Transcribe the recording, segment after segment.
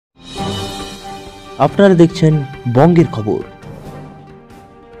আপনারা দেখছেন বঙ্গের খবর।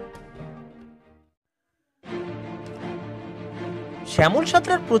 শ্যামল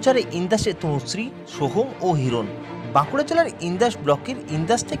সাঁতরার প্রচারে ইন্দাসে তনুশ্রী, সোহম ও হিরণ। বাঁকুড়া জেলার ইন্দাস ব্লকের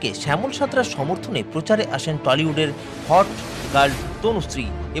ইন্দাস থেকে শ্যামল সাঁতরার সমর্থনে প্রচারে আসেন টলিউডের হট গার্ল তনুশ্রী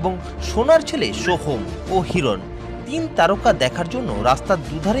এবং সোনার ছেলে সোহম ও হিরণ। তিন তারকা দেখার জন্য রাস্তার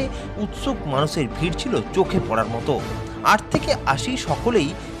দুধারে উৎসুক মানুষের ভিড় ছিল চোখে পড়ার মতো। 8 থেকে 80 সকলেই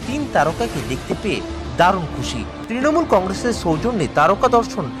তিন তারকাকে দেখতে পেয়ে দারুণ খুশি। তৃণমূল কংগ্রেসের সৌজন্যে তারকা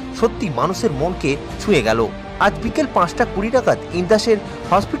দর্শন সত্যি মানুষের মনকে ছুঁয়ে গেল। আজ বিকেল 5টা 20 নাগাদ ইন্দাসের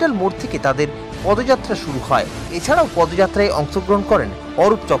হসপিটাল মোড় থেকে তাদের পদযাত্রা শুরু হয়। এছাড়াও পদযাত্রায় অংশগ্রহণ করেন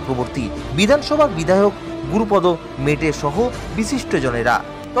অরূপ চক্রবর্তী, বিধানসভার বিধায়ক গুরুপদ মেটে সহ বিশিষ্টজনেরা।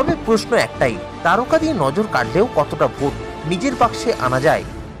 তবে প্রশ্ন একটাই, তারকা দিয়ে নজর কাটলেও কতটা ভোট নিজের বাক্সে আনা যায়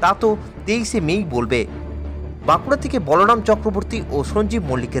তা তো 23শে মেই বলবে। বাঁকুড়া থেকে বলরাম চক্রবর্তী ও সঞ্জীব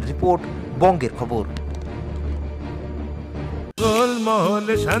মল্লিকের রিপোর্ট, বঙ্গের খবর। গোলমহল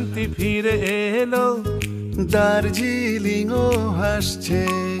শান্তি ফিরে এলো, দার্জিলিং ও হাসছে।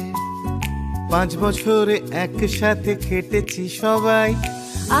 5 বছরে একসাথে কেটেছি সবাই,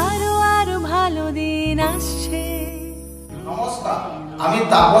 আরো আরো ভালো দিন আসছে। নমস্কার, আমি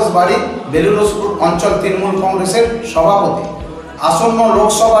তাপস বাড়ি, বেলুরস্পুর অঞ্চল তৃণমূল কংগ্রেসের সভাপতি। আসন্ন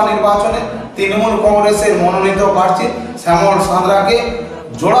লোকসভা নির্বাচনে তৃণমূল কংগ্রেসের মনোনীত প্রার্থী শ্যামল সাঁতরাকে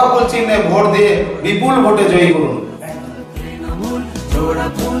জোড়াফুল চিহ্নে ভোট দিয়ে বিপুল ভোটে জয়ী করুন।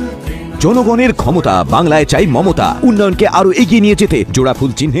 জনগণের ক্ষমতা, বাংলায় চাই মমতা। উন্নয়নকে আরো এগিয়ে নিয়ে যেতে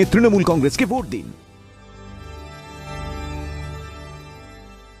জোড়াফুল চিহ্নে তৃণমূল কংগ্রেসকে ভোট দিন।